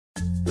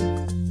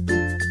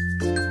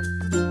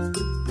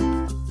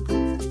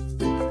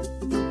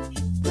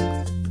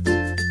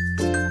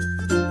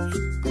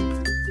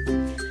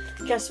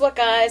Guess what,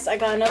 guys? I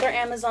got another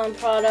Amazon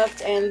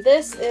product, and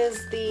this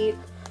is the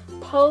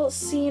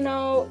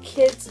Plusinno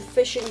Kids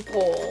Fishing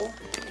Pole.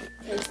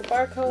 Here's the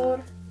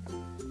barcode.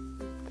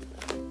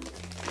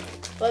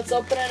 Let's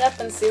open it up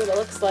and see what it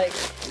looks like.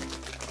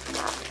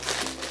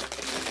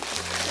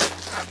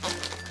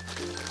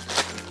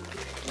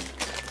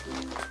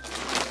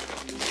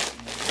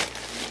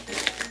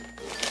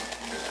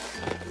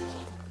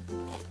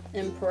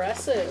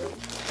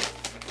 Impressive.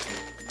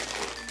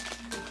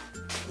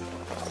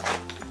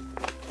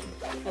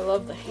 I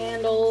love the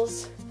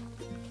handles.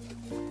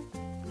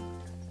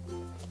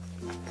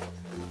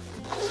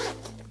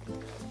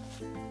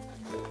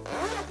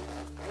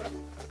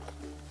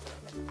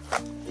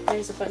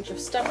 There's a bunch of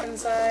stuff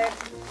inside.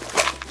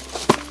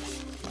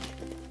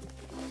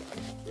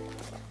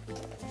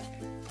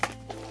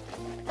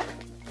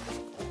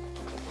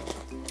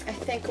 I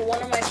think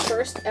one of my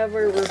first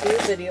ever review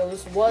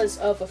videos was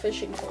of a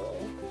fishing pole.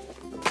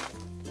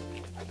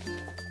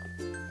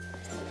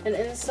 And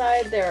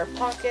inside there are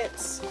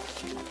pockets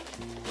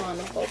on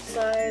both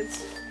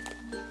sides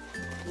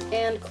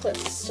and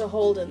clips to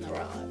hold in the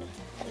rod.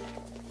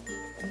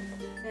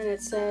 And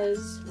it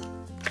says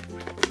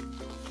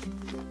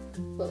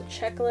little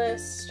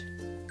checklist.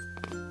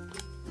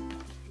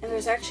 And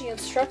there's actually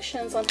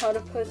instructions on how to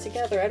put it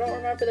together. I don't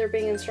remember there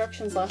being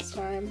instructions last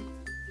time.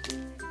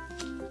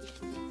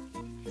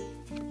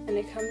 And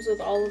it comes with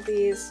all of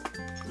these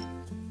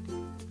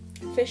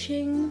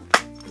fishing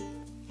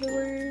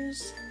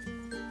lures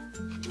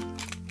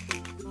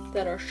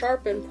that are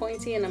sharp and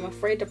pointy, and I'm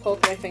afraid to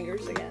poke my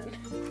fingers again.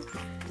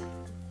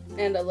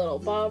 And a little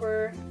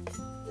bobber.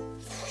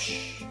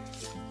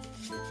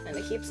 And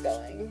it keeps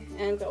going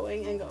and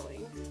going and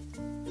going.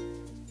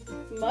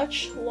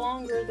 Much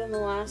longer than the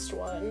last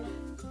one.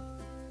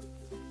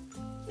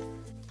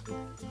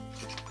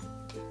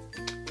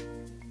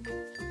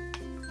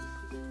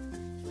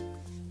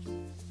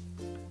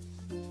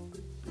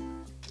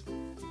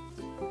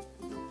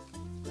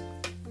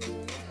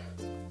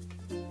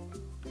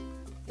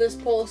 This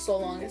pole is so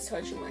long it's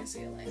touching my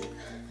ceiling.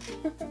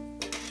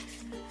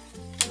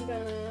 I'm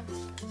gonna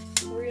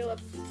reel it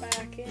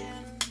back in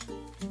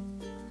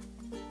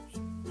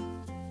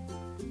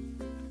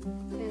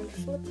and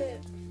flip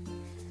it.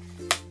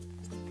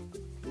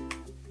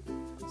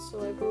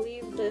 So I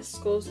believe this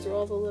goes through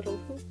all the little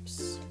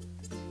hoops,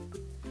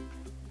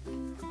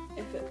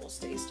 if it will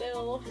stay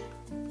still.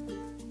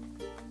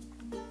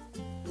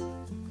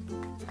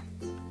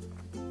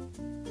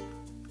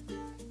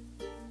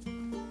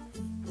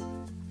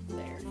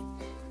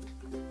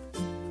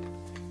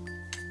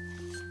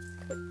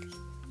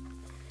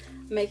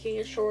 Making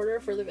it shorter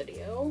for the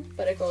video,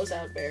 but it goes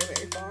out very,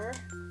 very far.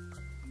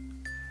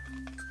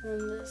 And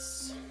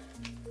this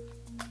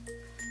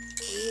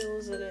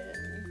reels it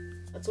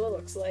in. That's what it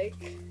looks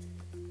like.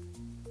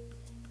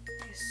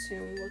 I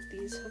assume with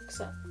these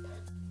hooks up.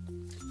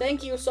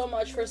 Thank you so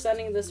much for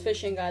sending this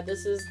fishing guide.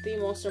 This is the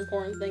most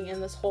important thing in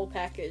this whole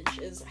package,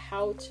 is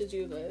how to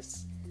do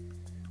this.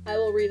 I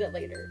will read it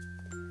later.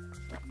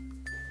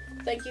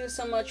 Thank you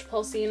so much,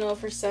 Plusinno,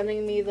 for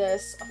sending me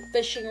this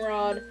fishing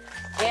rod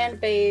and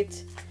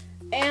bait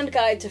and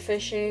guide to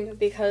fishing,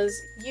 because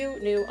you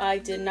knew I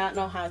did not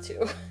know how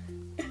to.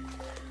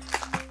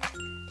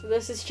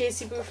 This is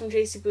Jacy Boo from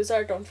Jacy Boo's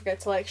Art. Don't forget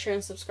to like, share,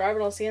 and subscribe,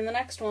 and I'll see you in the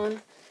next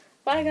one.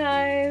 Bye,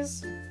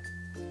 guys!